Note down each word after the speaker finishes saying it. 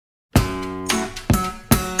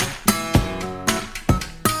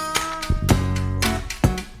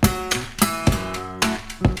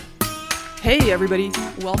Hey everybody,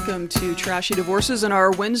 welcome to Trashy Divorces and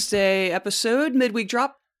our Wednesday episode, midweek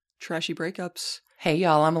drop, Trashy Breakups. Hey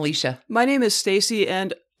y'all, I'm Alicia. My name is Stacy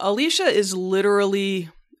and Alicia is literally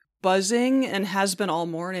buzzing and has been all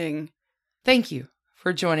morning. Thank you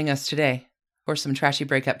for joining us today for some Trashy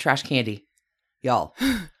Breakup trash candy. Y'all,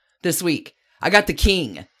 this week, I got the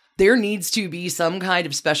king. There needs to be some kind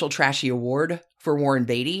of special trashy award for Warren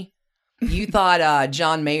Beatty. You thought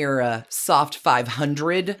John Mayer, Soft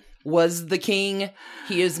 500 was the king.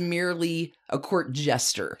 He is merely a court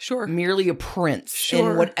jester. Sure. Merely a prince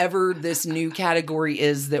in whatever this new category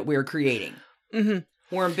is that we're creating. Mm-hmm.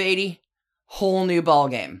 Warren Beatty, whole new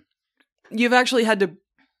ballgame. You've actually had to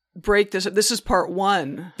break this. This is part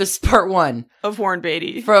one. This is part one. Of Warren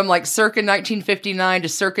Beatty. From like circa 1959 to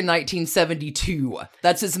circa 1972.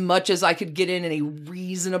 That's as much as I could get in a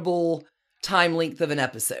reasonable time length of an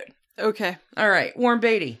episode. Okay. All right. Warren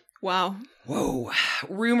Beatty. Wow. Whoa.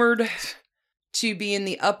 Rumored to be in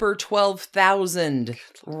the upper 12,000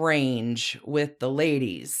 range with the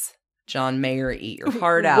ladies. John Mayer, eat your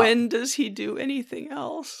heart out. When does he do anything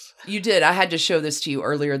else? You did. I had to show this to you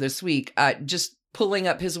earlier this week. Just pulling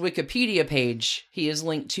up his Wikipedia page, he is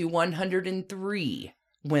linked to 103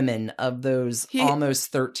 women of those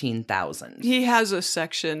almost 13,000. He has a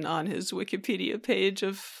section on his Wikipedia page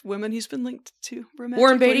of women he's been linked to romantically.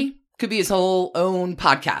 Warren Beatty could be his whole own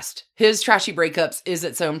podcast. His Trashy Breakups is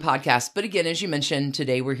its own podcast. But again, as you mentioned,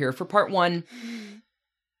 today we're here for part one.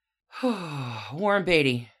 Warren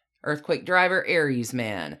Beatty, earthquake driver, Aries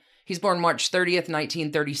man. He's born March 30th,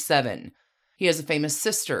 1937. He has a famous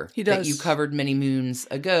sister that you covered many moons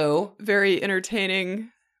ago. Very entertaining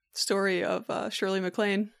story of Shirley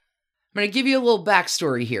MacLaine. I'm going to give you a little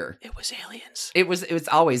backstory here. It was aliens. It was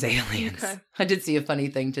always aliens. Okay. I did see a funny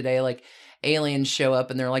thing today, like aliens show up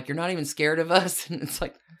and they're like, "You're not even scared of us?" And it's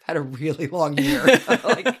like, I've had a really long year.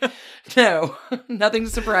 Like, no, nothing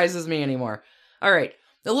surprises me anymore. All right.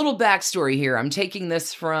 A little backstory here. I'm taking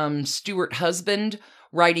this from Stuart Husband,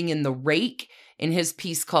 writing in The Rake, in his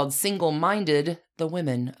piece called Single-Minded, The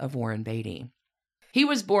Women of Warren Beatty. He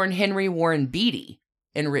was born Henry Warren Beatty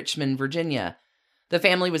in Richmond, Virginia. The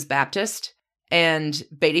family was Baptist, and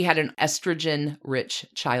Beatty had an estrogen-rich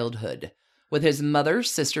childhood, with his mother,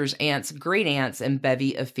 sisters, aunts, great-aunts, and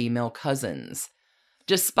bevy of female cousins.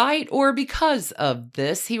 Despite or because of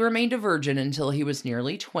this, he remained a virgin until he was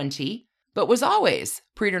nearly 20, but was always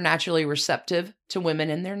preternaturally receptive to women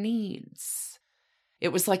and their needs. It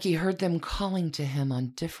was like he heard them calling to him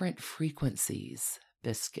on different frequencies,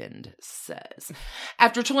 Biskind says.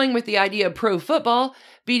 After toying with the idea of pro football,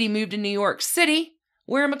 Beatty moved to New York City,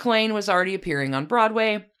 where MacLaine was already appearing on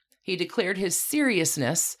Broadway. He declared his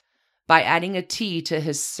seriousness by adding a T to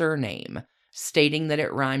his surname, stating that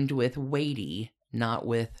it rhymed with weighty, not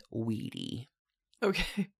with weedy.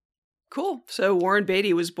 Okay. Cool. So Warren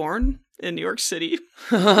Beatty was born in New York City.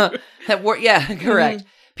 Yeah, correct. Mm-hmm.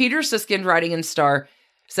 Peter Siskind, writing in Star,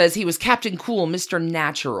 says he was Captain Cool, Mr.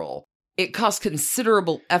 Natural. It cost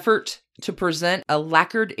considerable effort to present a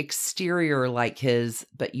lacquered exterior like his,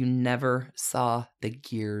 but you never saw the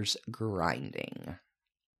gears grinding.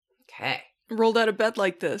 Okay. Rolled out of bed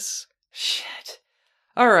like this. Shit.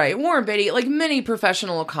 All right, Warren Beatty, like many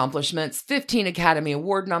professional accomplishments, 15 Academy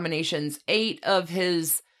Award nominations, 8 of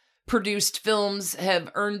his produced films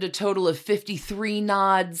have earned a total of 53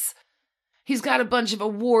 nods. He's got a bunch of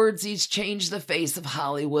awards. He's changed the face of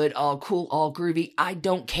Hollywood. All cool, all groovy. I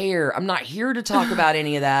don't care. I'm not here to talk about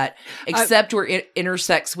any of that, except where it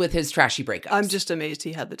intersects with his trashy breakups. I'm just amazed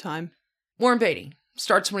he had the time. Warren Beatty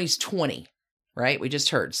starts when he's 20, right? We just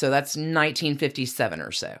heard. So that's 1957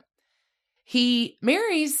 or so. He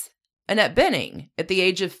marries Annette Bening at the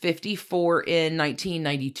age of 54 in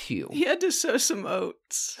 1992. He had to sow some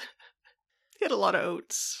oats. He had a lot of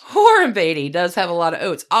oats. Warren Beatty does have a lot of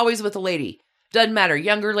oats, always with a lady. Doesn't matter,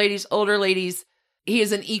 younger ladies, older ladies. He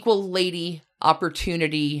is an equal lady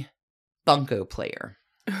opportunity bunco player.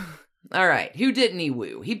 All right, who didn't he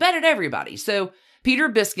woo? He betted everybody. So Peter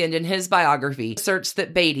Biskind, in his biography, asserts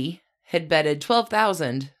that Beatty had betted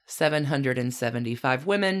 12,775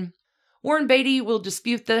 women. Warren Beatty will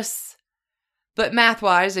dispute this. But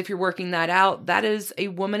math-wise, if you're working that out, that is a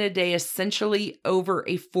woman a day essentially over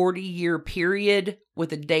a 40-year period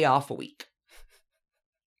with a day off a week.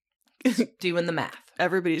 Doing the math.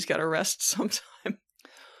 Everybody's got to rest sometime.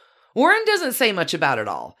 Warren doesn't say much about it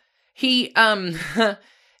all. He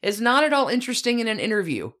is not at all interesting in an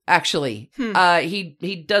interview, actually.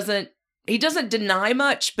 He doesn't deny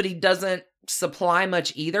much, but he doesn't supply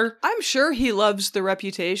much either. I'm sure he loves the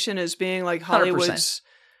reputation as being like Hollywood's... 100%.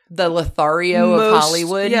 The Lothario of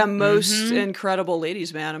Hollywood. Yeah, most incredible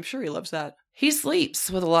ladies man. I'm sure he loves that. He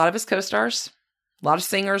sleeps with a lot of his co-stars, a lot of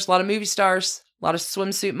singers, a lot of movie stars, a lot of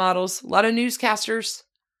swimsuit models, a lot of newscasters,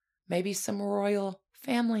 maybe some royal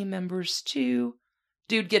family members too.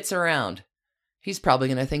 Dude gets around. He's probably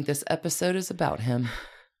going to think this episode is about him.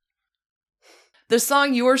 The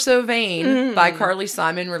song You're So Vain by Carly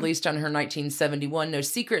Simon, released on her 1971 No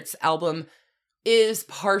Secrets album, is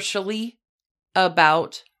partially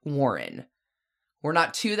about Warren. We're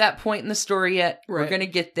not to that point in the story yet. Right. We're going to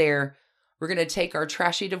get there. We're going to take our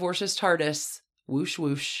trashy divorces TARDIS, whoosh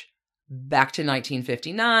whoosh, back to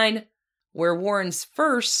 1959, where Warren's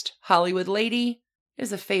first Hollywood lady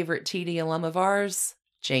is a favorite TD alum of ours,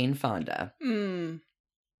 Jane Fonda.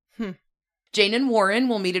 Jane and Warren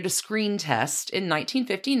will meet at a screen test in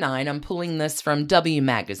 1959. I'm pulling this from W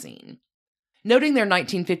Magazine. Noting their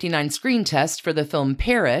 1959 screen test for the film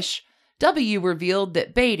Parish, W revealed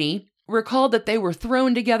that Beatty recalled that they were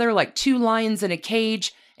thrown together like two lions in a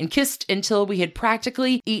cage and kissed until we had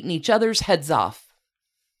practically eaten each other's heads off.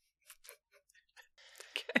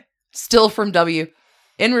 Okay. Still from W.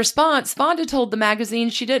 In response, Fonda told the magazine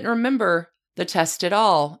she didn't remember the test at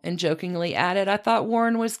all and jokingly added, "I thought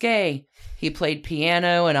Warren was gay. He played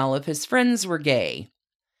piano and all of his friends were gay."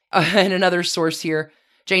 And another source here,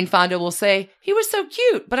 Jane Fonda will say, "He was so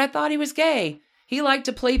cute, but I thought he was gay. He liked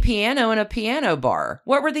to play piano in a piano bar.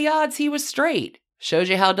 What were the odds he was straight? Shows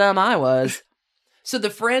you how dumb I was." So the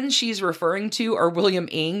friends she's referring to are William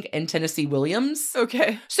Ing and Tennessee Williams.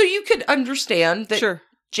 Okay. So you could understand that sure.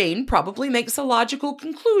 Jane probably makes a logical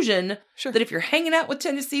conclusion that if you're hanging out with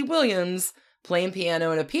Tennessee Williams, playing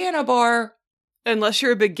piano in a piano bar... Unless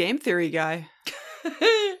you're a big game theory guy.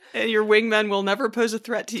 And your wingman will never pose a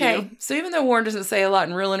threat to you. So even though Warren doesn't say a lot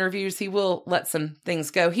in real interviews, he will let some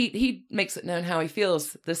things go. He makes it known how he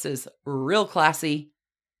feels. This is real classy,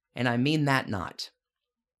 and I mean that not.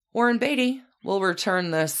 Warren Beatty will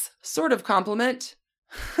return this sort of compliment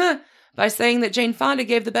by saying that Jane Fonda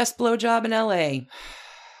gave the best blowjob in L.A.,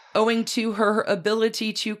 owing to her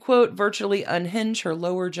ability to, quote, virtually unhinge her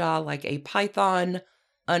lower jaw like a python,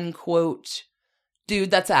 unquote.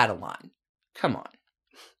 Dude, that's out of line. Come on.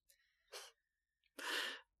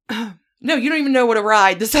 No, you don't even know what a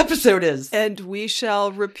ride this episode is. And we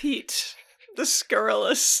shall repeat the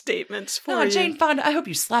scurrilous statements for you. Jane Fonda, I hope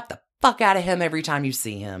you slap the fuck out of him every time you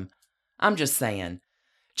see him. I'm just saying.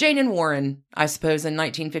 Jane and Warren, I suppose in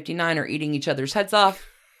 1959, are eating each other's heads off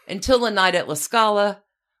until a night at La Scala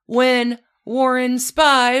when Warren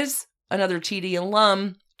spies another TD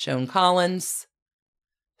alum, Joan Collins.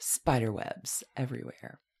 Spiderwebs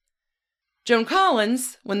everywhere. Joan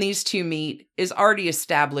Collins, when these two meet, is already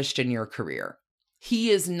established in your career. He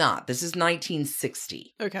is not. This is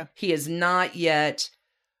 1960. Okay. He is not yet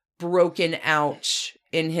broken out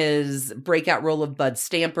in his breakout role of Bud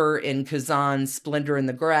Stamper in Kazan's Splendor in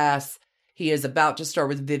the Grass. He is about to star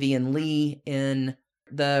with Vivian Leigh in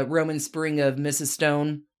the Roman Spring of Mrs.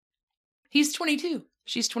 Stone. He's 22.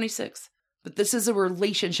 She's 26. But this is a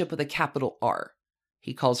relationship with a capital R.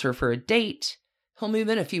 He calls her for a date. He'll move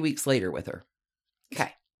in a few weeks later with her.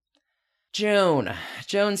 Okay. Joan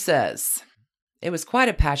says, "It was quite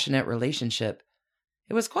a passionate relationship.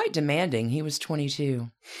 It was quite demanding. He was 22.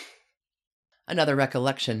 Another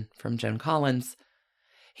recollection from Joan Collins.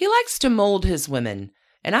 "He likes to mold his women,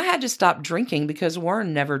 and I had to stop drinking because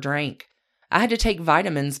Warren never drank. I had to take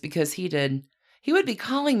vitamins because he did. He would be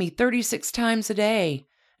calling me 36 times a day,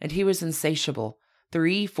 and he was insatiable.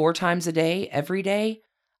 3-4 times a day, every day.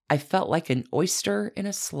 I felt like an oyster in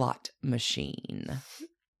a slot machine."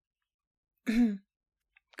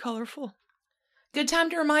 Colorful. Good time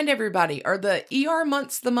to remind everybody. Are the ER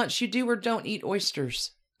months the months you do or don't eat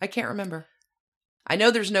oysters? I can't remember. I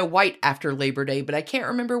know there's no white after Labor Day, but I can't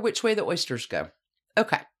remember which way the oysters go.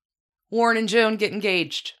 Okay. Warren and Joan get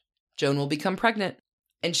engaged. Joan will become pregnant.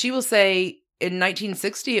 And she will say in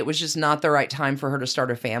 1960, it was just not the right time for her to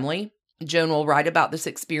start a family. Joan will write about this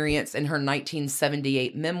experience in her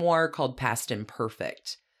 1978 memoir called Past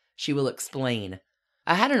Imperfect. She will explain,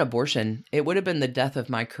 "I had an abortion. It would have been the death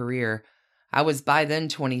of my career. I was by then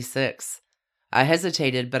 26. I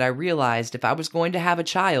hesitated, but I realized if I was going to have a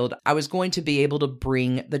child, I was going to be able to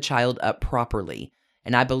bring the child up properly.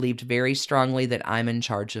 And I believed very strongly that I'm in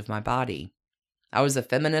charge of my body. I was a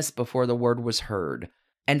feminist before the word was heard.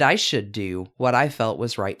 And I should do what I felt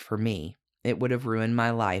was right for me. It would have ruined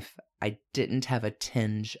my life. I didn't have a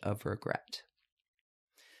tinge of regret."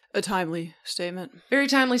 A timely statement. Very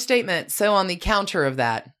timely statement. So on the counter of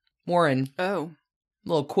that, Warren. Oh.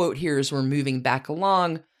 Little quote here as we're moving back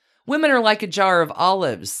along. "Women are like a jar of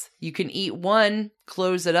olives. You can eat one,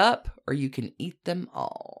 close it up, or you can eat them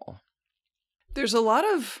all." There's a lot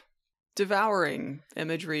of devouring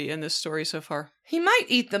imagery in this story so far. He might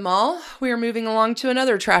eat them all. We are moving along to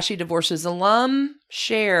another Trashy Divorces alum,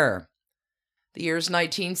 Cher. The year's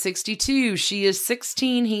 1962. She is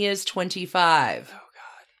 16. He is 25. Oh,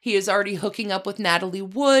 God. He is already hooking up with Natalie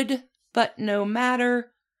Wood, but no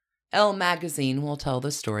matter. Elle magazine will tell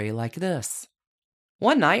the story like this.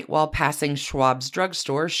 One night, while passing Schwab's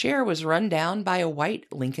drugstore, Cher was run down by a white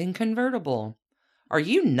Lincoln convertible. "Are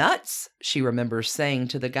you nuts?" she remembers saying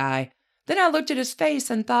to the guy. Then I looked at his face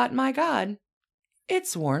and thought, my God,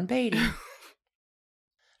 it's Warren Beatty.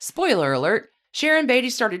 Spoiler alert, Cher and Beatty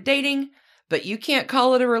started dating, but you can't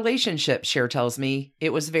call it a relationship, Cher tells me.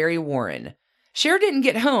 It was very Warren. Cher didn't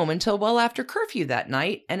get home until well after curfew that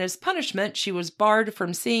night, and as punishment, she was barred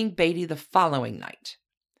from seeing Beatty the following night.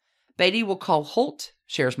 Beatty will call Holt,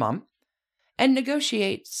 Cher's mom, and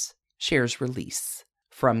negotiates Cher's release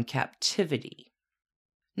from captivity.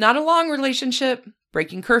 Not a long relationship.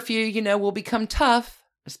 Breaking curfew, will become tough,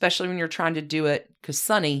 especially when you're trying to do it, because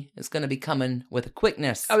Sonny is going to be coming with a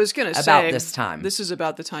quickness. I was going to say, about this time. This is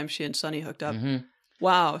about the time she and Sonny hooked up. Mm-hmm.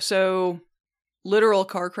 Wow. So, literal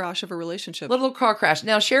car crash of a relationship. Little car crash.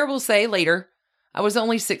 Now, Cher will say later, I was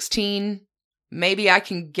only 16. Maybe I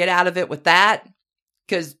can get out of it with that,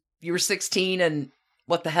 because you were 16 and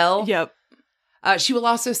what the hell? Yep. She will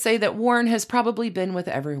also say that Warren has probably been with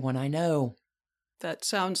everyone I know. That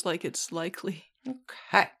sounds like it's likely.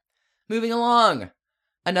 Okay. Moving along.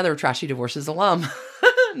 Another Trashy Divorces alum,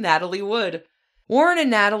 Natalie Wood. Warren and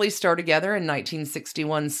Natalie star together in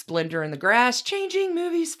 1961's Splendor in the Grass, changing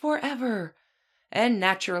movies forever. And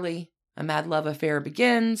naturally, a mad love affair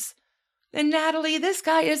begins. And Natalie, this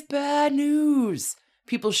guy is bad news.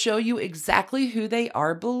 People show you exactly who they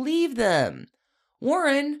are, believe them.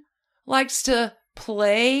 Warren likes to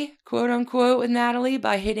play, quote unquote, with Natalie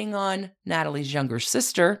by hitting on Natalie's younger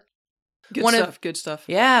sister. Good stuff.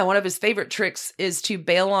 Yeah, one of his favorite tricks is to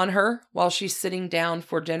bail on her while she's sitting down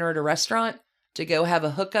for dinner at a restaurant to go have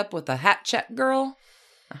a hookup with a hat check girl.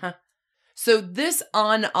 So this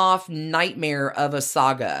on-off nightmare of a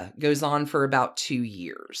saga goes on for about 2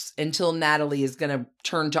 years until Natalie is going to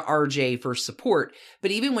turn to RJ for support.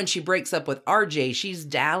 But even when she breaks up with RJ, she's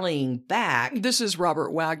dallying back. This is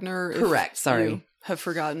Robert Wagner. Correct. Sorry. You have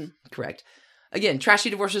forgotten. Correct. Again, Trashy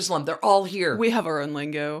Divorces alum. They're all here. We have our own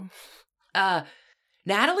lingo.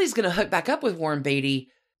 Natalie's going to hook back up with Warren Beatty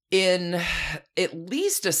in at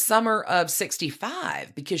least a summer of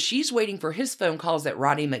 65 because she's waiting for his phone calls at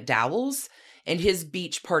Roddy McDowell's and his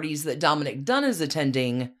beach parties that Dominic Dunn is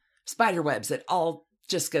attending. Spiderwebs, it all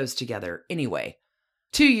just goes together. Anyway,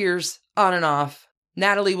 2 years on and off.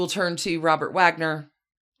 Natalie will turn to Robert Wagner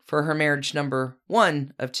for her marriage number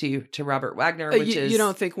 1 of 2 to Robert Wagner, which is... You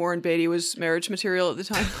don't think Warren Beatty was marriage material at the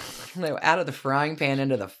time? No, out of the frying pan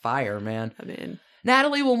into the fire, man. I mean...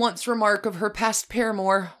 Natalie will once remark of her past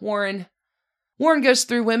paramour, Warren. Warren goes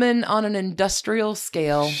through women on an industrial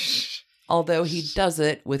scale, although he does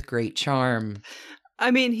it with great charm.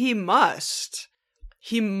 I mean, he must.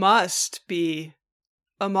 He must be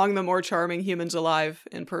among the more charming humans alive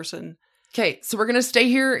in person. Okay, so we're going to stay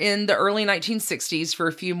here in the early 1960s for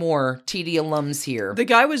a few more TD alums here. The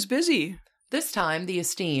guy was busy. This time, the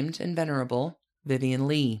esteemed and venerable Vivien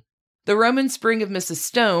Leigh. The Roman Spring of Mrs.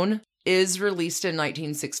 Stone is released in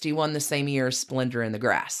 1961, the same year as Splendor in the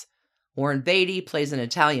Grass. Warren Beatty plays an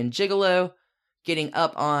Italian gigolo, getting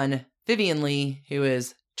up on Vivien Leigh, who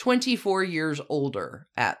is 24 years older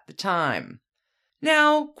at the time.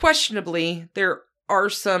 Now, questionably, there are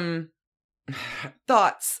some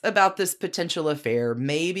thoughts about this potential affair.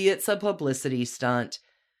 Maybe it's a publicity stunt.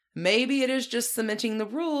 Maybe it is just cementing the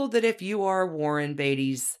rule that if you are Warren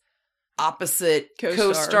Beatty's opposite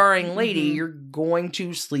co-starring lady, you're going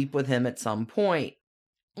to sleep with him at some point.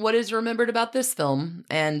 What is remembered about this film,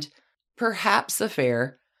 and perhaps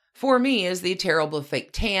affair, for me is the terrible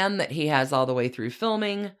fake tan that he has all the way through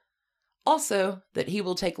filming. Also, that he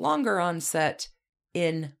will take longer on set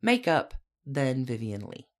in makeup than Vivien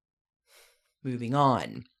Leigh. Moving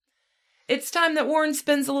on. It's time that Warren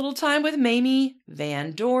spends a little time with Mamie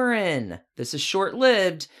Van Doren. This is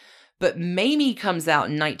short-lived, but Mamie comes out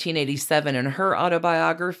in 1987 in her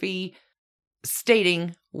autobiography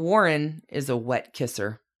stating Warren is a wet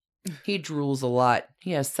kisser. He drools a lot.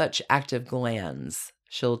 He has such active glands,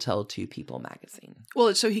 she'll tell Two People magazine. Well,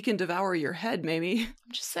 it's so he can devour your head, Mamie.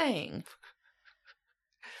 I'm just saying.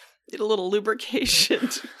 Need a little lubrication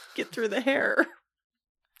to get through the hair.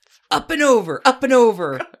 Up and over, up and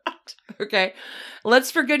over. Okay, let's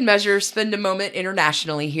for good measure spend a moment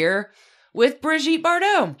internationally here with Brigitte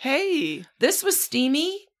Bardot. Hey! This was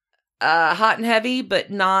steamy, hot and heavy, but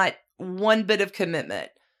not one bit of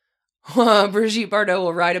commitment. Brigitte Bardot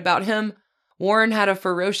will write about him. Warren had a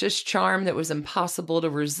ferocious charm that was impossible to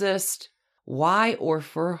resist. Why or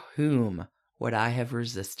for whom would I have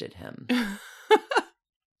resisted him?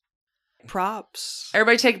 Props.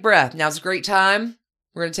 Everybody take a breath. Now's a great time.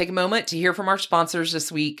 We're going to take a moment to hear from our sponsors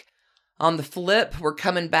this week. On the flip, we're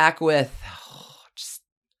coming back with just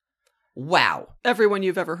wow. Everyone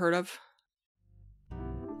you've ever heard of.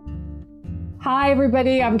 Hi,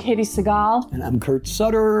 everybody. I'm Katie Segal. And I'm Kurt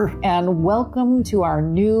Sutter. And welcome to our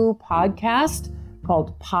new podcast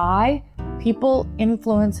called Pi, People,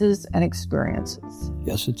 Influences, and Experiences.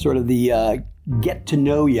 Yes, it's sort of the get to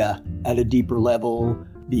know you at a deeper level,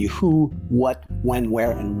 the who, what, when,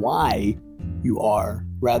 where, and why you are,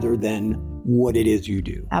 rather than what it is you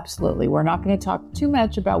do. Absolutely. We're not going to talk too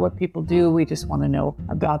much about what people do. We just want to know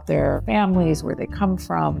about their families, where they come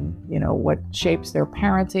from, what shapes their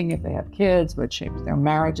parenting if they have kids, what shapes their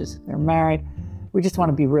marriages if they're married. We just want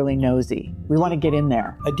to be really nosy. We want to get in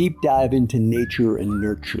there. A deep dive into nature and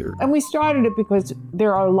nurture. And we started it because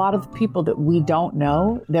there are a lot of people that we don't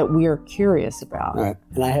know that we are curious about. All right.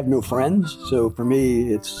 And I have no friends, so for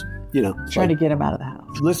me, it's, trying to get them out of the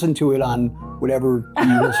house. Listen to it on whatever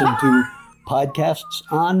you listen to podcasts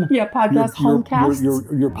on. Yeah, podcast, homecasts.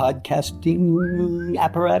 Your podcasting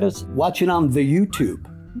apparatus. Watch it on the YouTube.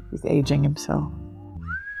 He's aging himself.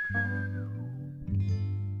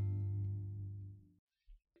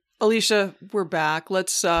 Alicia, we're back.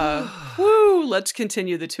 Let's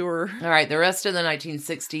continue the tour. All right, the rest of the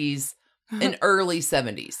 1960s and early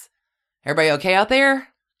 70s. Everybody okay out there?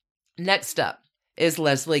 Next up is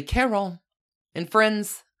Leslie Caron. And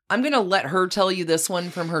friends, I'm going to let her tell you this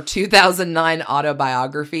one from her 2009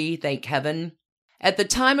 autobiography, thank heaven. At the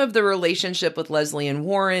time of the relationship with Leslie and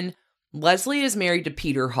Warren, Leslie is married to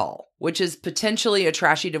Peter Hall, which is potentially a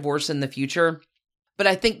trashy divorce in the future. But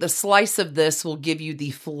I think the slice of this will give you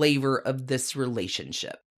the flavor of this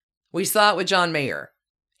relationship. We saw it with John Mayer.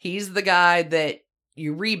 He's the guy that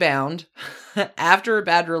you rebound after a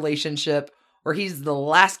bad relationship, or he's the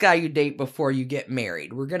last guy you date before you get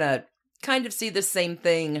married. We're going to kind of see the same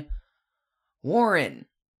thing. Warren.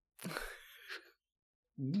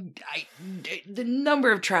 The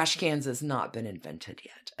number of trash cans has not been invented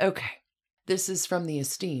yet. Okay. This is from the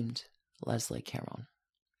esteemed Leslie Caron.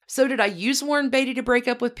 So did I use Warren Beatty to break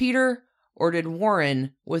up with Peter? Or did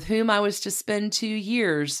Warren, with whom I was to spend 2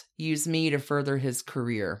 years, use me to further his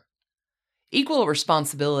career? Equal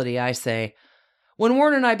responsibility, I say. When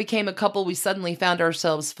Warren and I became a couple, we suddenly found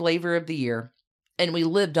ourselves flavor of the year, and we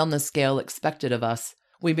lived on the scale expected of us.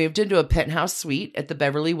 We moved into a penthouse suite at the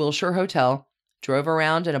Beverly Wilshire Hotel, drove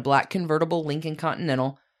around in a black convertible Lincoln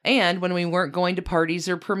Continental, and when we weren't going to parties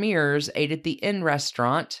or premieres, ate at the Inn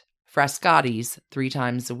restaurant, Frascati's, 3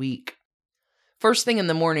 times a week. First thing in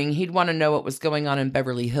the morning, he'd want to know what was going on in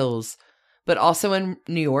Beverly Hills, but also in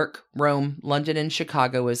New York, Rome, London, and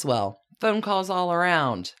Chicago as well. Phone calls all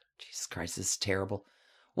around. Jesus Christ, this is terrible.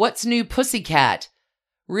 What's new, pussycat?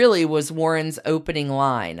 Really was Warren's opening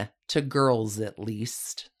line, to girls at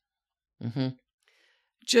least.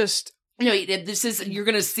 Just... this is, you're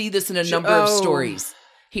going to see this in a number of stories.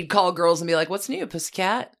 He'd call girls and be like, what's new,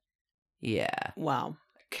 pussycat? Yeah. Wow.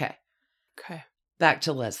 Okay. Okay. Back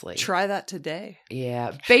to Leslie. Try that today.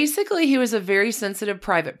 Yeah. Basically, he was a very sensitive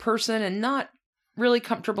private person and not really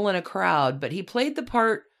comfortable in a crowd, but he played the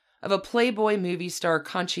part of a Playboy movie star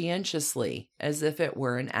conscientiously, as if it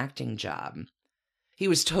were an acting job. He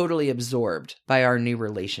was totally absorbed by our new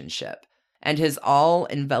relationship, and his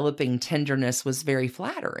all-enveloping tenderness was very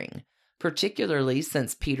flattering, particularly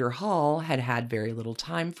since Peter Hall had had very little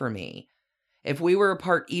time for me. If we were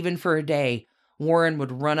apart even for a day, Warren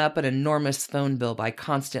would run up an enormous phone bill by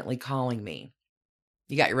constantly calling me.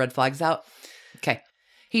 You got your red flags out? Okay.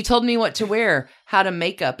 He told me what to wear, how to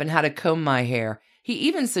make up, and how to comb my hair. He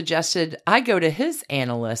even suggested I go to his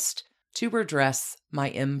analyst to redress my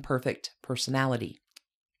imperfect personality.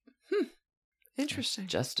 Interesting.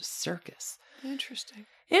 Just a circus. Interesting.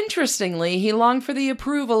 Interestingly, he longed for the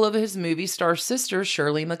approval of his movie star sister,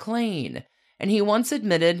 Shirley MacLaine, and he once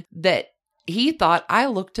admitted that he thought I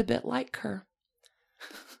looked a bit like her.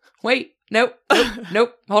 Wait, nope,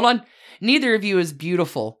 hold on. Neither of you is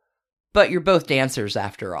beautiful, but you're both dancers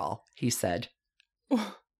after all, he said.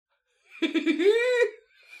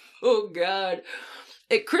 Oh, God.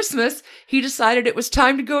 At Christmas, he decided it was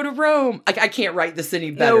time to go to Rome. I can't write this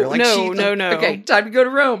any better. No. Okay, time to go to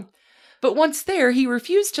Rome. But once there, he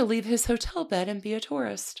refused to leave his hotel bed and be a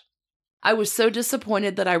tourist. I was so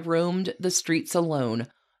disappointed that I roamed the streets alone,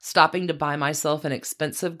 stopping to buy myself an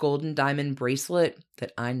expensive gold and diamond bracelet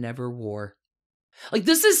that I never wore.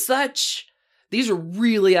 These are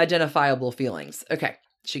really identifiable feelings. Okay,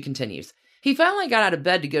 She continues. He finally got out of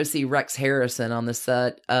bed to go see Rex Harrison on the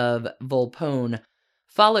set of Volpone,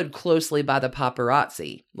 followed closely by the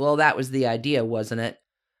paparazzi. Well, that was the idea, wasn't it?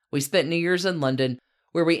 We spent New Year's in London,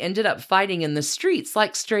 where we ended up fighting in the streets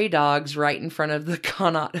like stray dogs right in front of the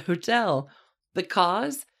Connaught Hotel. The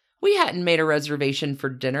cause? We hadn't made a reservation for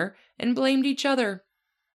dinner and blamed each other.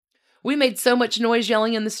 We made so much noise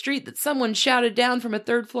yelling in the street that someone shouted down from a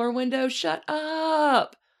third-floor window, "Shut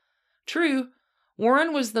up!" True,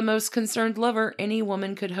 Warren was the most concerned lover any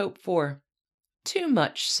woman could hope for. Too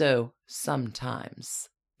much so, sometimes.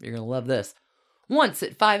 You're going to love this. Once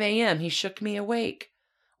at 5 a.m., he shook me awake.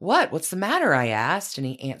 What's the matter? I asked, and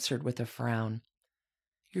he answered with a frown.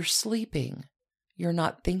 You're sleeping. You're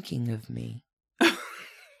not thinking of me.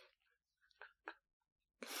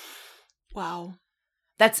 Wow.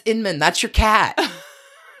 That's Inman. That's your cat.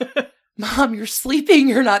 Mom, you're sleeping.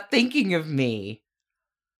 You're not thinking of me.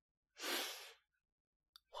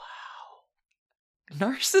 Wow.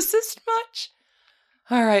 Narcissist much?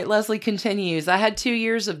 All right, Leslie continues. I had 2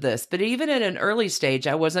 years of this, but even at an early stage,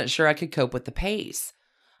 I wasn't sure I could cope with the pace.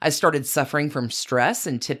 I started suffering from stress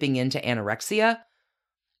and tipping into anorexia.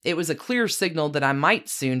 It was a clear signal that I might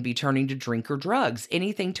soon be turning to drink or drugs,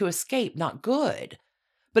 anything to escape, not good.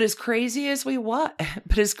 But as crazy as he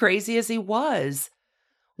was,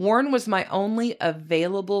 Warren was my only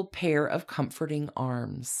available pair of comforting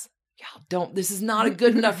arms. This is not a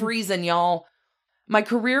good enough reason, y'all. My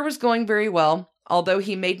career was going very well, although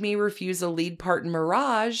he made me refuse a lead part in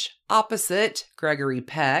Mirage, opposite Gregory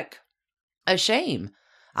Peck. A shame.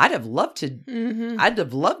 I'd have loved to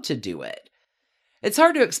do it. It's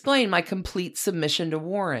hard to explain my complete submission to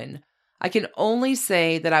Warren. I can only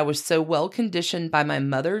say that I was so well conditioned by my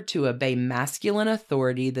mother to obey masculine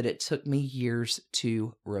authority that it took me years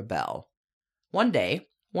to rebel. One day,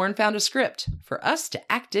 Warren found a script for us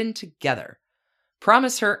to act in together.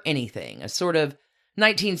 Promise her anything, a sort of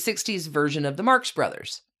 1960s version of the Marx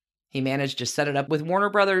Brothers. He managed to set it up with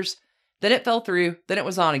Warner Brothers, then it fell through, then it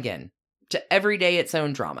was on again. To every day its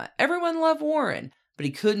own drama. Everyone loved Warren, but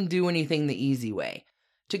he couldn't do anything the easy way.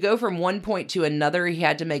 To go from one point to another, he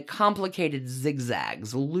had to make complicated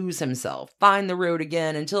zigzags, lose himself, find the road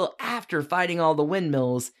again, until after fighting all the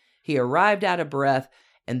windmills, he arrived out of breath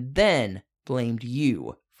and then blamed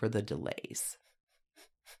you for the delays.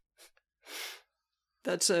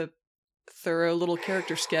 That's a thorough little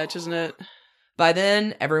character sketch, isn't it? By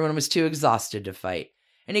then, everyone was too exhausted to fight,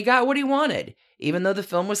 and he got what he wanted. Even though the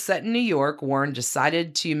film was set in New York, Warren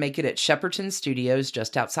decided to make it at Shepperton Studios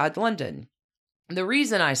just outside London. The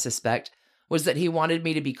reason, I suspect, was that he wanted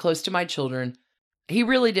me to be close to my children. He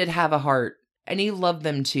really did have a heart, and he loved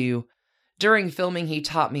them too. During filming, he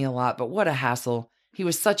taught me a lot, but what a hassle. He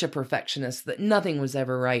was such a perfectionist that nothing was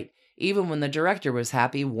ever right. Even when the director was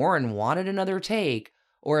happy, Warren wanted another take,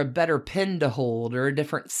 or a better pen to hold, or a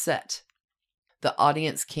different set. The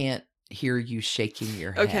audience can't hear you shaking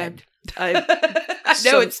your head. I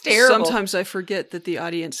know it's terrible. Sometimes I forget that the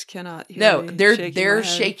audience cannot hear No, me they're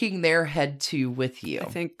shaking their head too with you. I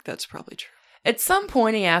think that's probably true. At some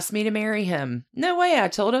point, he asked me to marry him. No way, I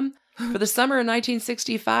told him. For the summer of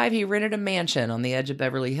 1965, he rented a mansion on the edge of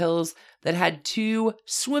Beverly Hills that had 2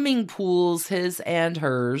 swimming pools, his and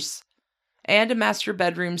hers, and a master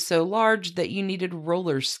bedroom so large that you needed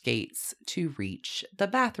roller skates to reach the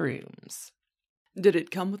bathrooms. Did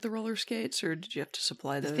it come with the roller skates, or did you have to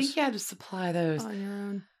supply those? I think you had to supply those. On your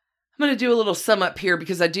own. I'm going to do a little sum up here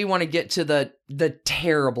because I do want to get to the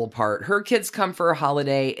terrible part. Her kids come for a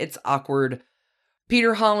holiday. It's awkward.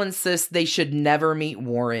 Peter Hall insists they should never meet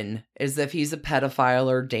Warren, as if he's a pedophile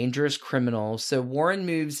or dangerous criminal. So Warren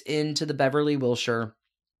moves into the Beverly Wilshire.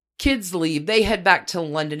 Kids leave. They head back to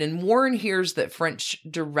London, and Warren hears that French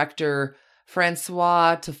director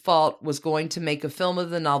Francois Truffaut was going to make a film of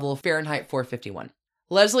the novel Fahrenheit 451.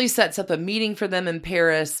 Leslie sets up a meeting for them in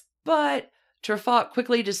Paris, but Truffaut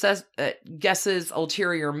quickly guesses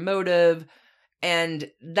ulterior motive,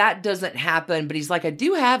 and that doesn't happen. But he's like, I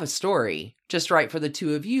do have a story just right for the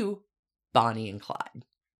two of you, Bonnie and Clyde.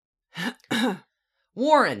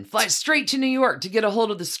 Warren flies straight to New York to get a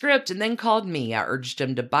hold of the script and then called me. I urged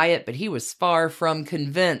him to buy it, but he was far from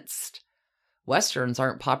convinced. Westerns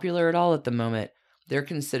aren't popular at all at the moment. They're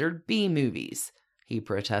considered B movies, he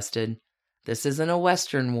protested. This isn't a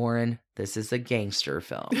Western, Warren. This is a gangster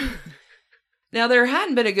film. Now, there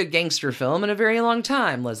hadn't been a good gangster film in a very long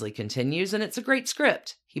time, Leslie continues, and it's a great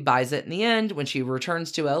script. He buys it in the end when she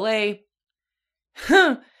returns to L.A.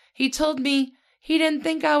 He told me he didn't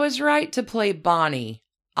think I was right to play Bonnie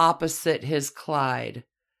opposite his Clyde.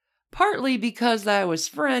 Partly because I was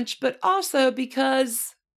French, but also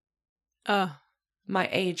because my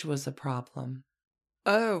age was a problem.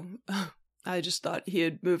 Oh, I just thought he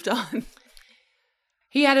had moved on.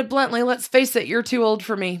 He added bluntly, let's face it, you're too old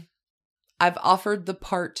for me. I've offered the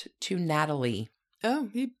part to Natalie. Oh,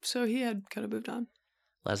 so he had kind of moved on.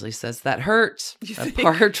 Leslie says that hurt. You think?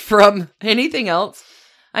 Apart from anything else,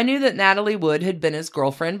 I knew that Natalie Wood had been his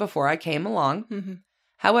girlfriend before I came along. Mm-hmm.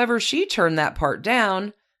 However, she turned that part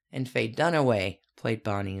down, and Faye Dunaway played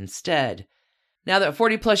Bonnie instead. Now that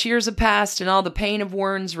 40 plus years have passed and all the pain of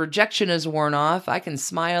Warren's rejection is worn off, I can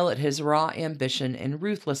smile at his raw ambition and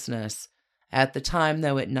ruthlessness. At the time,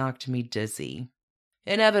 though, it knocked me dizzy.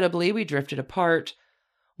 Inevitably, we drifted apart.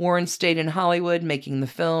 Warren stayed in Hollywood making the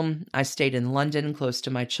film. I stayed in London close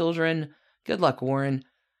to my children. Good luck, Warren.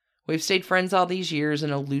 We've stayed friends all these years in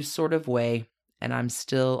a loose sort of way, and I'm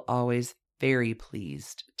still always very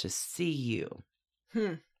pleased to see you.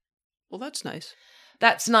 Well, that's nice.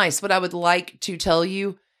 That's nice. What I would like to tell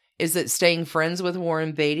you is that staying friends with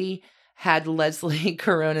Warren Beatty had Leslie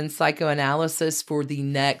Caron's psychoanalysis for the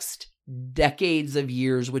next decades of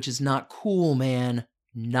years, which is not cool, man.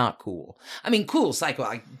 Not cool. I mean, cool psycho.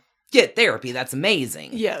 I get therapy. That's amazing.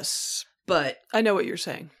 Yes. But I know what you're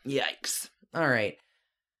saying. yikes. All right.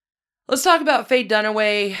 Let's talk about Faye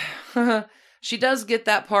Dunaway. She does get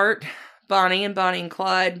that part. Bonnie and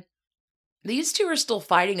Clyde. These two are still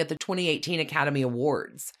fighting at the 2018 Academy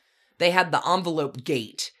Awards. They had the envelope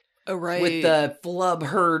gate. Oh, right. With the flub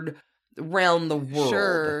heard around the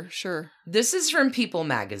world. Sure. This is from People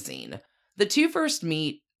magazine. The two first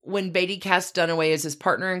meet when Beatty cast Dunaway as his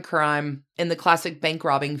partner in crime in the classic bank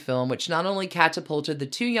robbing film, which not only catapulted the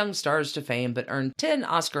two young stars to fame, but earned 10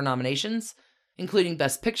 Oscar nominations, including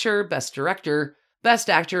Best Picture, Best Director, Best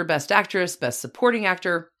Actor, Best Actress, Best Supporting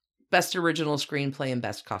Actor, Best Original Screenplay, and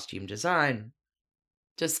Best Costume Design.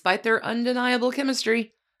 Despite their undeniable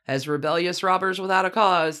chemistry, as rebellious robbers without a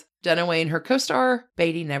cause, Dunaway and her co-star,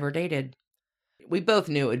 Beatty, never dated. We both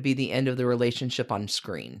knew it would be the end of the relationship on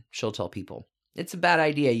screen, she'll tell People. It's a bad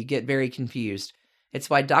idea. You get very confused. It's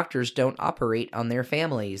why doctors don't operate on their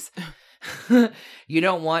families. You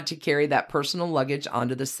don't want to carry that personal luggage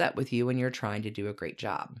onto the set with you when you're trying to do a great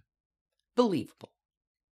job. Believable.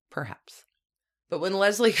 Perhaps. But when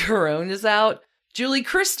Leslie Caron is out, Julie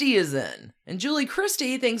Christie is in. And Julie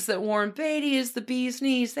Christie thinks that Warren Beatty is the bee's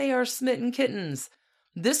knees. They are smitten kittens.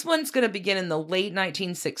 This one's going to begin in the late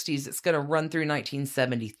 1960s. It's going to run through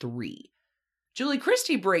 1973. Julie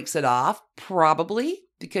Christie breaks it off, probably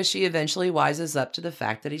because she eventually wises up to the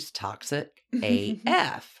fact that he's toxic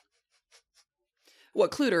AF.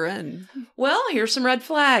 What clued her in? Well, here's some red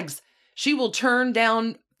flags. She will turn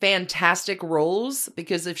down fantastic roles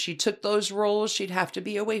because if she took those roles, she'd have to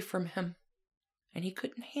be away from him. And he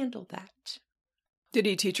couldn't handle that. Did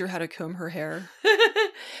he teach her how to comb her hair?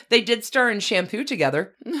 They did star in Shampoo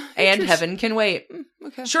together and Heaven Can Wait.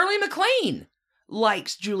 Okay. Shirley MacLaine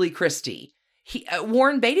likes Julie Christie.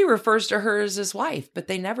 Warren Beatty refers to her as his wife, but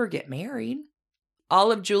they never get married.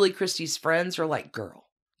 All of Julie Christie's friends are like, girl,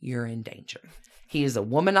 you're in danger. He is a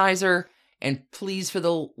womanizer, and please, for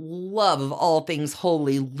the love of all things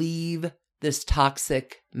holy, leave this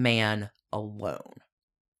toxic man alone.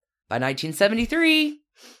 By 1973,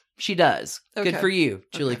 she does. Okay. Good for you,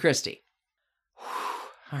 Julie Okay. Christie.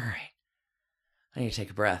 All right. I need to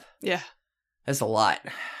take a breath. Yeah. That's a lot.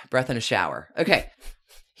 Breath in a shower. Okay.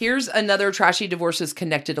 Here's another Trashy Divorces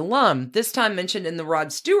Connected alum, this time mentioned in the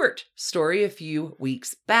Rod Stewart story a few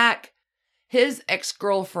weeks back. His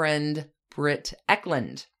ex-girlfriend, Britt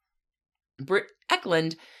Eklund. Britt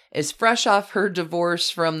Eklund is fresh off her divorce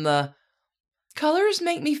from the Colors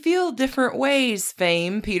Make Me Feel Different Ways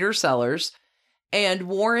fame, Peter Sellers. And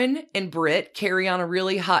Warren and Britt carry on a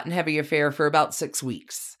really hot and heavy affair for about 6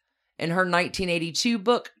 weeks. In her 1982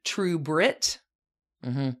 book, True Brit,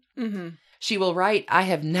 she will write, I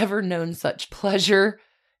have never known such pleasure.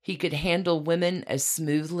 He could handle women as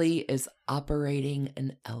smoothly as operating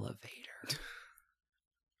an elevator.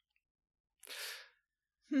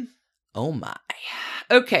 Oh my.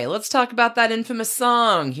 Okay, let's talk about that infamous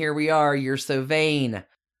song. Here we are, You're So Vain.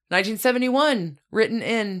 1971, written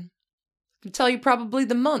in, I can tell you probably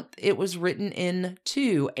the month it was written in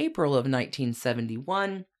to, April of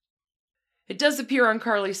 1971. It does appear on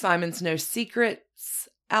Carly Simon's No Secrets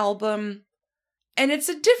album. And it's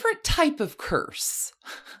a different type of curse.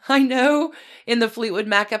 I know in the Fleetwood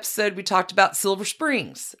Mac episode, we talked about Silver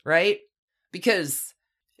Springs, right? Because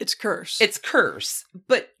it's curse. It's curse.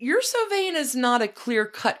 But You're So Vain is not a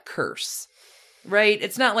clear-cut curse, right?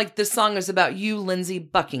 It's not like this song is about you, Lindsey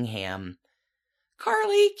Buckingham.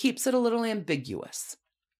 Carly keeps it a little ambiguous.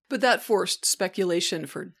 But that forced speculation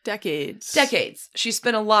for decades. Decades. She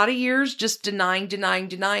spent a lot of years just denying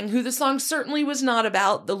who the song certainly was not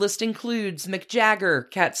about. The list includes Mick Jagger,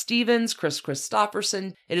 Cat Stevens, Chris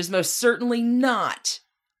Christopherson. It is most certainly not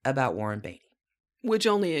about Warren Beatty. Which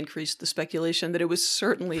only increased the speculation that it was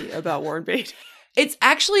certainly about Warren Beatty. It's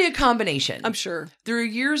actually a combination. I'm sure. Through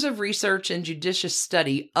years of research and judicious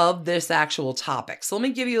study of this actual topic. So let me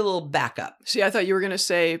give you a little backup. See, I thought you were going to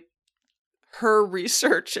say her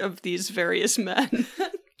research of these various men.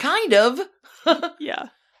 Kind of. Yeah.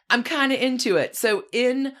 I'm kind of into it. So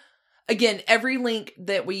again, every link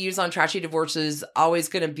that we use on Trashy Divorces always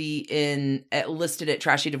going to be listed at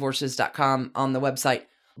trashydivorces.com on the website.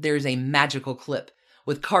 There's a magical clip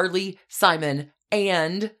with Carly Simon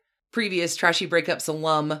and previous Trashy Breakups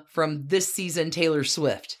alum from this season, Taylor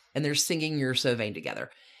Swift. And they're singing You're So Vain together.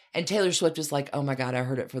 And Taylor Swift is like, oh my God, I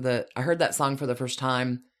heard that song for the first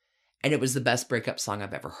time. And it was the best breakup song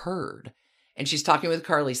I've ever heard. And she's talking with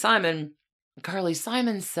Carly Simon. Carly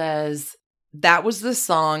Simon says, that was the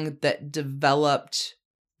song that developed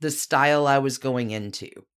the style I was going into.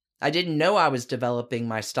 I didn't know I was developing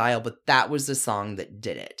my style, but that was the song that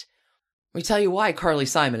did it. Let me tell you why Carly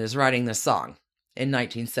Simon is writing this song in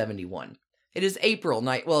 1971. It is April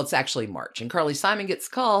night. Well, it's actually March. And Carly Simon gets a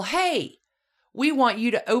call. Hey, we want you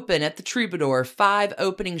to open at the Troubadour 5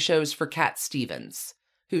 opening shows for Cat Stevens,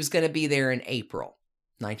 who's going to be there in April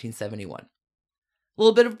 1971. A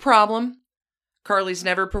little bit of a problem. Carly's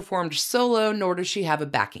never performed solo, nor does she have a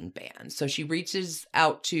backing band. So she reaches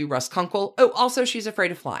out to Russ Kunkel. Oh, also, she's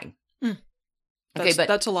afraid of flying. Okay, but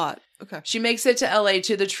that's a lot. Okay. She makes it to LA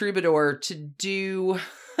to the Troubadour to do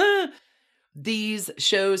these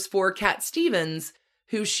shows for Cat Stevens,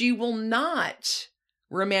 who she will not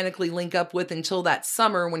romantically link up with until that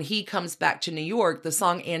summer when he comes back to New York. The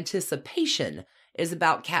song Anticipation is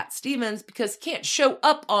about Cat Stevens because he can't show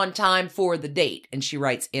up on time for the date. And she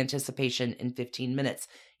writes Anticipation in 15 minutes.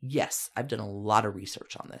 Yes, I've done a lot of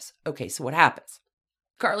research on this. Okay, so what happens?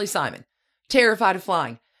 Carly Simon, terrified of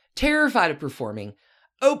flying, terrified of performing,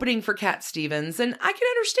 opening for Cat Stevens, and I can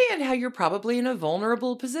understand how you're probably in a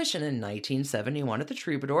vulnerable position in 1971 at the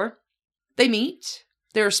Troubadour. They meet.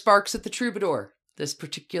 There are sparks at the Troubadour this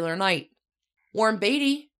particular night. Warren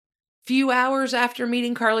Beatty, few hours after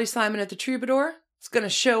meeting Carly Simon at the Troubadour, is going to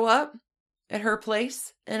show up at her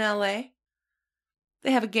place in LA.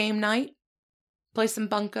 They have a game night, play some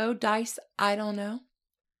bunco, dice, I don't know.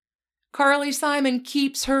 Carly Simon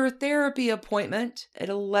keeps her therapy appointment at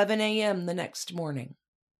 11 a.m. the next morning.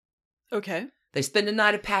 Okay. They spend a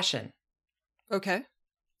night of passion. Okay.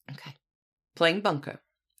 Okay. Playing bunco.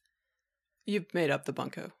 You've made up the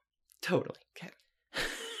bunco. Totally. Okay.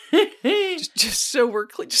 just so we're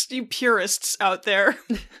clear, just you purists out there.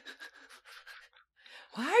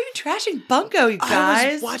 Why are you trashing bunco, you guys?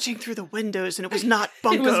 I was watching through the windows and it was not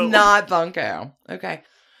bunko. It was not bunko. Okay.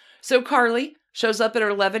 So Carly shows up at her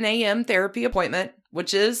 11 a.m. therapy appointment,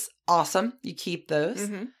 which is awesome. You keep those.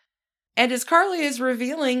 Mm-hmm. And as Carly is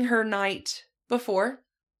revealing her night before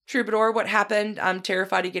Troubadour, what happened, I'm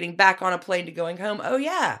terrified of getting back on a plane to going home. Oh,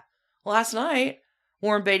 yeah. Last night,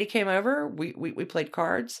 Warren Beatty came over. We played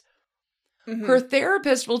cards. Mm-hmm. Her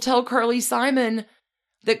therapist will tell Carly Simon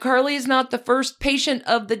that Carly is not the first patient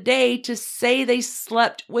of the day to say they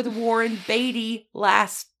slept with Warren Beatty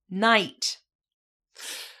last night.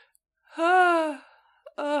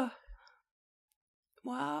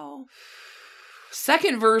 Wow.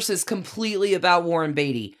 Second verse is completely about Warren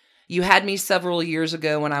Beatty. You had me several years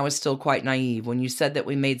ago when I was still quite naive, when you said that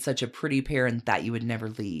we made such a pretty pair and that you would never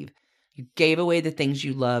leave. You gave away the things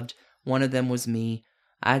you loved. One of them was me.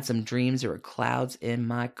 I had some dreams. There were clouds in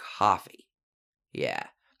my coffee. Yeah.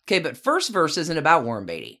 Okay, but first verse isn't about Warren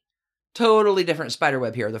Beatty. Totally different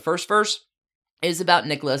spiderweb here. The first verse is about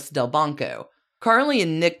Nicholas Delbanco. Carly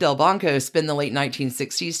and Nick Delbanco spend the late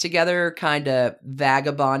 1960s together, kind of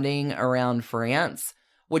vagabonding around France,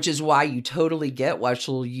 which is why you totally get why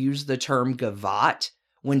she'll use the term gavotte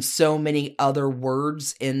when so many other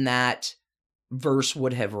words in that verse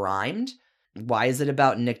would have rhymed. Why is it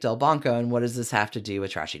about Nick Delbanco, and what does this have to do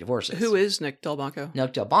with Trashy Divorces? Who is Nick Delbanco?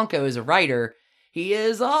 Nick Delbanco is a writer. He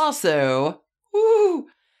is also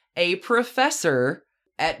a professor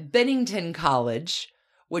at Bennington College,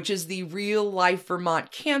 which is the real-life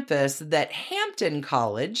Vermont campus that Hampton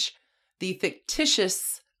College, the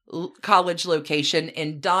fictitious college location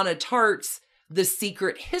in Donna Tartt's The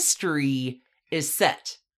Secret History, is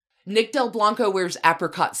set. Nick Delbanco wears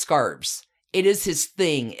apricot scarves. It is his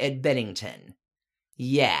thing at Bennington.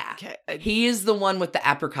 Yeah. Okay. He is the one with the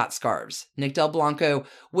apricot scarves. Nick Delbanco,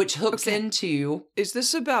 which hooks into... Is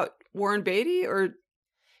this about Warren Beatty or...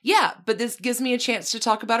 Yeah, but this gives me a chance to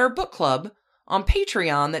talk about our book club on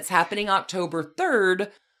Patreon that's happening October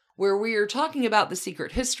 3rd, where we are talking about The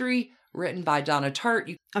Secret History, written by Donna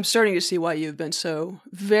Tartt. I'm starting to see why you've been so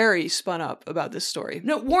very spun up about this story.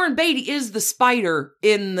 No, Warren Beatty is the spider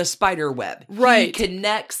in the spider web. Right. He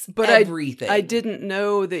connects But everything. I didn't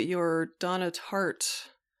know that your Donna Tartt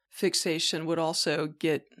fixation would also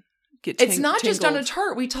get It's not just tingled. Donna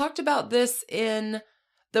Tartt. We talked about this in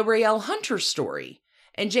the Raelle Hunter story.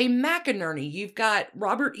 And Jay McInerney. You've got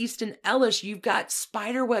Robert Easton Ellis. You've got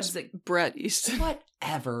spiderwebs that... Bret Easton.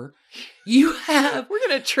 Whatever. You have... We're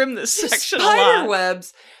going to trim this section a spider lot.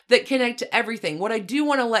 webs that connect to everything. What I do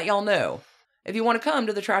want to let y'all know, if you want to come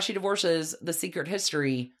to the Trashy Divorces, The Secret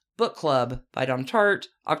History book club by Donna Tartt,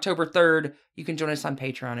 October 3rd, you can join us on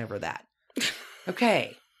Patreon over that.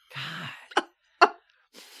 Okay. God.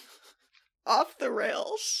 Off the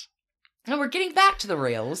rails. And we're getting back to the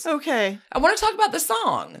rails. Okay. I want to talk about the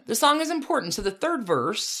song. The song is important. So the third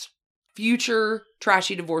verse, future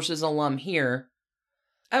Trashy Divorces alum here.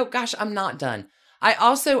 Oh gosh, I'm not done. I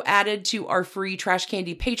also added to our free Trash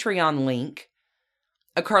Candy Patreon link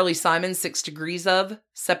a Carly Simon 6 Degrees of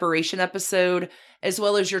Separation episode, as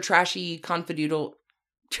well as your Trashy Confidoodle.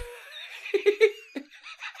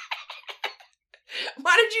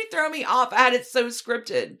 Why did you throw me off? I had it so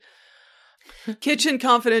scripted. Kitchen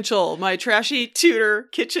Confidential, my trashy tutor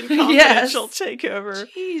Kitchen Confidential takeover.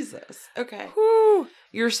 Jesus. Okay. Whew.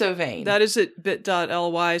 You're so vain. That is at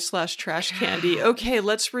bit.ly/trash candy. Okay,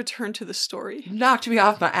 let's return to the story. You knocked me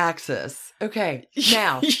off my axis. Okay.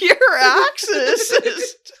 Now. Your axis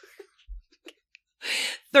is...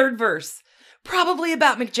 Third verse. Probably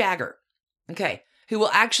about Mick Jagger. Okay. Who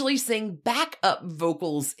will actually sing backup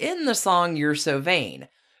vocals in the song You're So Vain.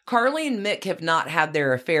 Carly and Mick have not had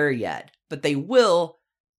their affair yet, but they will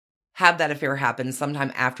have that affair happen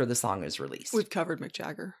sometime after the song is released. We've covered Mick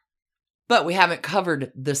Jagger. But we haven't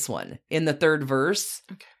covered this one. In the third verse,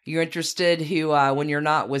 Okay. You're interested who, when you're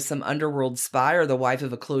not with some underworld spy or the wife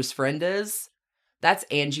of a close friend is? That's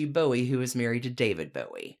Angie Bowie, who is married to David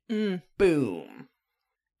Bowie. Mm. Boom.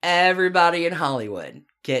 Everybody in Hollywood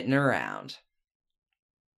getting around.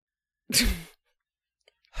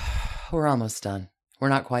 We're almost done. We're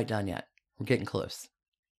not quite done yet. We're getting close.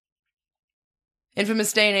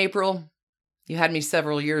 Infamous day in April. You had me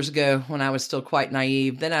several years ago when I was still quite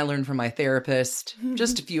naive. Then I learned from my therapist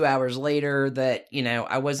just a few hours later that,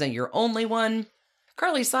 I wasn't your only one.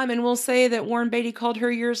 Carly Simon will say that Warren Beatty called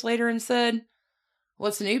her years later and said,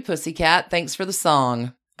 "What's new, pussycat? Thanks for the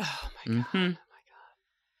song." Oh my God. Mm-hmm.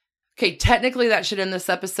 Okay, technically that should end this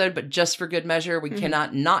episode, but just for good measure, we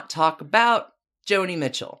cannot not talk about Joni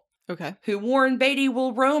Mitchell, Okay. who Warren Beatty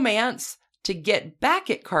will romance to get back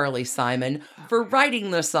at Carly Simon for writing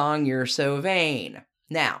the song You're So Vain.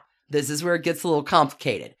 Now, this is where it gets a little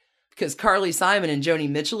complicated, because Carly Simon and Joni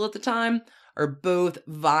Mitchell at the time are both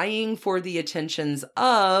vying for the attentions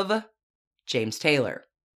of James Taylor.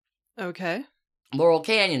 Okay. Laurel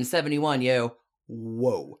Canyon, 71, yo.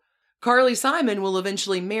 Whoa. Carly Simon will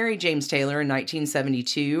eventually marry James Taylor in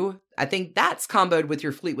 1972. I think that's comboed with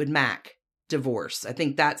your Fleetwood Mac divorce. I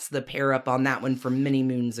think that's the pair up on that one from many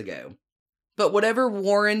moons ago. But whatever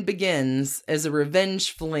Warren begins as a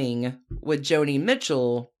revenge fling with Joni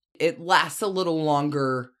Mitchell, it lasts a little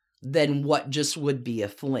longer than what just would be a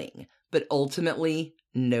fling. But ultimately,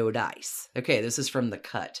 no dice. Okay, this is from The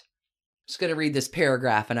Cut. I'm just going to read this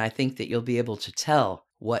paragraph, and I think that you'll be able to tell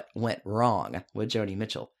what went wrong with Joni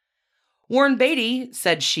Mitchell. Warren Beatty,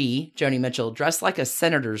 said she, Joni Mitchell, dressed like a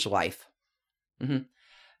senator's wife.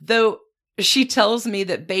 Though she tells me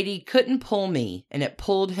that Beatty couldn't pull me, and it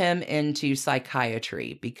pulled him into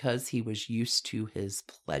psychiatry because he was used to his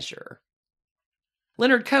pleasure.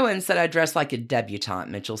 Leonard Cohen said I dressed like a debutante,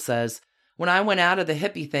 Mitchell says. When I went out of the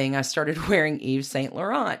hippie thing, I started wearing Yves Saint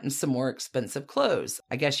Laurent and some more expensive clothes,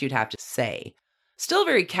 I guess you'd have to say. Still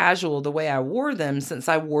very casual the way I wore them, since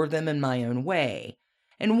I wore them in my own way.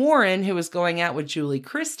 And Warren, who was going out with Julie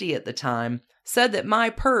Christie at the time, said that my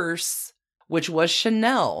purse, which was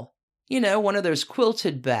Chanel, one of those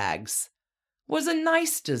quilted bags, was a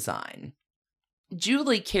nice design.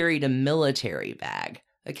 Julie carried a military bag,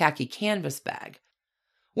 a khaki canvas bag.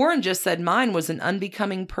 Warren just said mine was an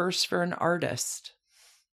unbecoming purse for an artist.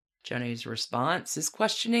 Joni's response is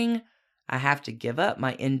questioning, I have to give up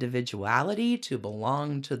my individuality to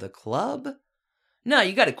belong to the club? No,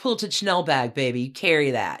 you got a quilted Chanel bag, baby. You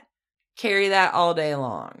carry that. Carry that all day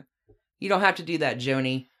long. You don't have to do that,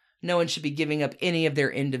 Joni. No one should be giving up any of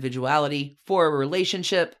their individuality for a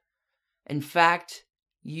relationship. In fact,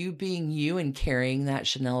 you being you and carrying that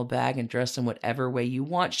Chanel bag and dressed in whatever way you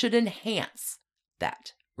want should enhance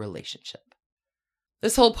that relationship.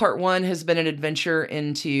 This whole part 1 has been an adventure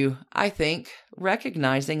into, I think,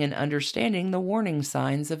 recognizing and understanding the warning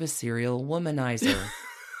signs of a serial womanizer.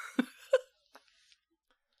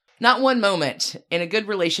 Not one moment in a good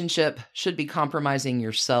relationship should be compromising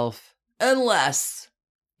yourself unless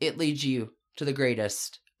it leads you to the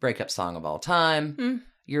greatest breakup song of all time,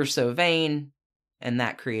 You're So Vain, and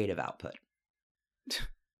that creative output.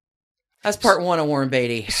 That's part 1 of Warren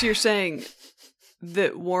Beatty. So you're saying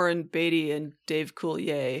that Warren Beatty and Dave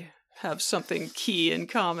Coulier have something key in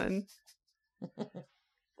common.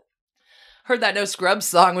 Heard that No Scrubs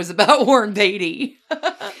song was about Warren Beatty.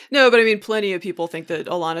 No, but I mean, plenty of people think that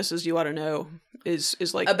Alanis' You Ought to Know is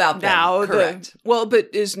like about them, now correct.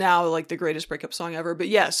 but is now like the greatest breakup song ever. But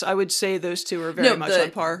yes, I would say those two are very much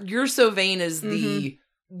on par. You're So Vain is the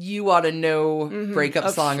You Ought to Know breakup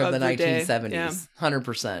song of the 1970s. Yeah.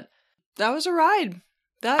 100%. That was a ride.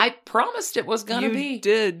 I promised it was going to be. You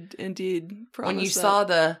did indeed promise when you that. saw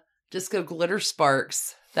the Disco Glitter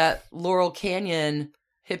Sparks, that Laurel Canyon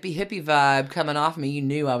hippie vibe coming off me, you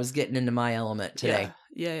knew I was getting into my element today.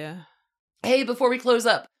 Yeah. Hey, before we close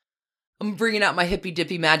up, I'm bringing out my hippy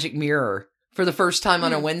dippy magic mirror for the first time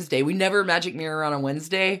on a Wednesday. We never magic mirror on a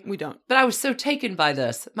Wednesday. We don't. But I was so taken by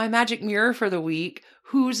this. My magic mirror for the week.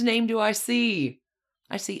 Whose name do I see?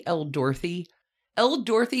 I see Elle Dorothy. Elle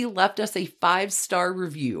Dorothy left us a 5-star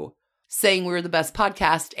review saying we were the best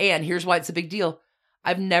podcast. And here's why it's a big deal.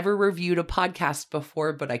 I've never reviewed a podcast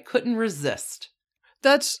before, but I couldn't resist.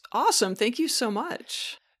 That's awesome. Thank you so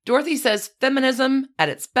much. Dorothy says, feminism at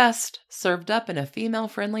its best, served up in a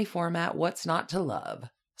female-friendly format, what's not to love?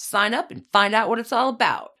 Sign up and find out what it's all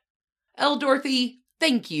about. Elle Dorothy,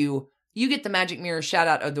 thank you. You get the Magic Mirror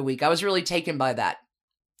shout-out of the week. I was really taken by that.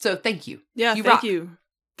 So thank you. Yeah, you thank rock. you.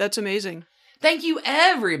 That's amazing. Thank you,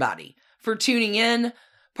 everybody, for tuning in.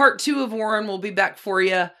 Part 2 of Warren will be back for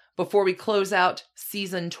you before we close out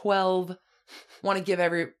season 12. Want to give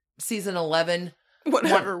season 11.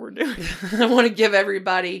 Whatever we're doing. I want to give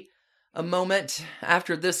everybody a moment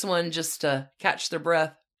after this one just to catch their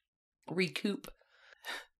breath, recoup.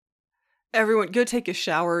 Everyone, go take a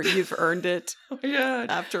shower. You've earned it. Oh my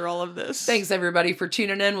God. After all of this. Thanks, everybody, for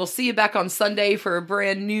tuning in. We'll see you back on Sunday for a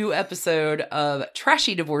brand new episode of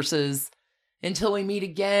Trashy Divorces. Until we meet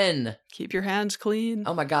again. Keep your hands clean.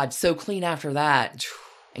 Oh my God, so clean after that.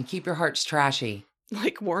 And keep your hearts trashy.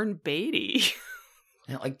 Like Warren Beatty.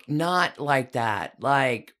 Like, not like that.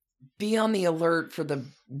 Like, be on the alert for the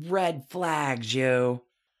red flags, yo.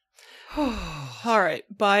 All right.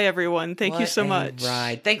 Bye, everyone. Thank you so much.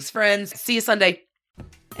 Right. Thanks, friends. See you Sunday.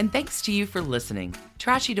 And thanks to you for listening.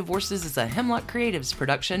 Trashy Divorces is a Hemlock Creatives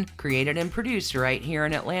production, created and produced right here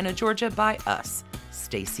in Atlanta, Georgia by us,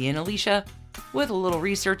 Stacy and Alicia, with a little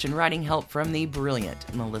research and writing help from the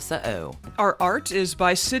brilliant Melissa O. Our art is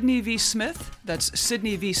by Sydney V. Smith. That's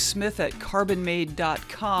Sydney V. Smith at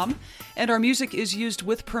carbonmade.com. And our music is used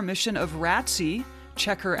with permission of Ratsy.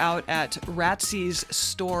 Check her out at Ratsy's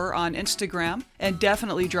store on Instagram. And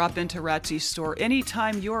definitely drop into Ratsy's store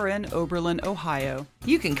anytime you're in Oberlin, Ohio.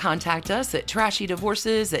 You can contact us at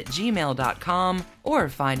trashydivorces@gmail.com or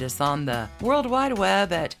find us on the World Wide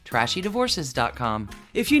Web at trashydivorces.com.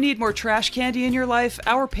 If you need more trash candy in your life,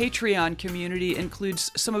 our Patreon community includes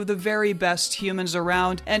some of the very best humans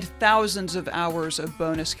around and thousands of hours of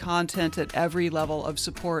bonus content at every level of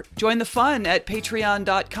support. Join the fun at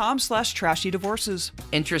patreon.com/trashydivorces.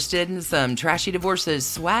 Interested in some Trashy Divorces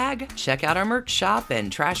swag? Check out our merch shop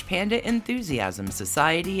and Trash Panda Enthusiasm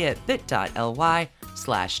Society at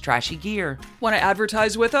bit.ly/trashygear. Want to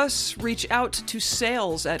advertise with us? Reach out to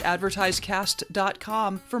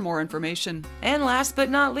sales@advertisecast.com for more information. And last but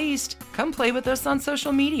not least, come play with us on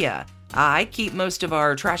social media. I keep most of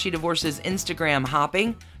our Trashy Divorces Instagram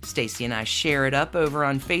hopping. Stacy and I share it up over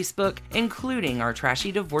on Facebook, including our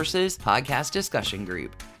Trashy Divorces podcast discussion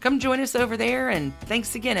group. Come join us over there, and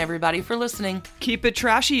thanks again, everybody, for listening. Keep it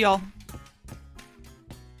trashy, y'all.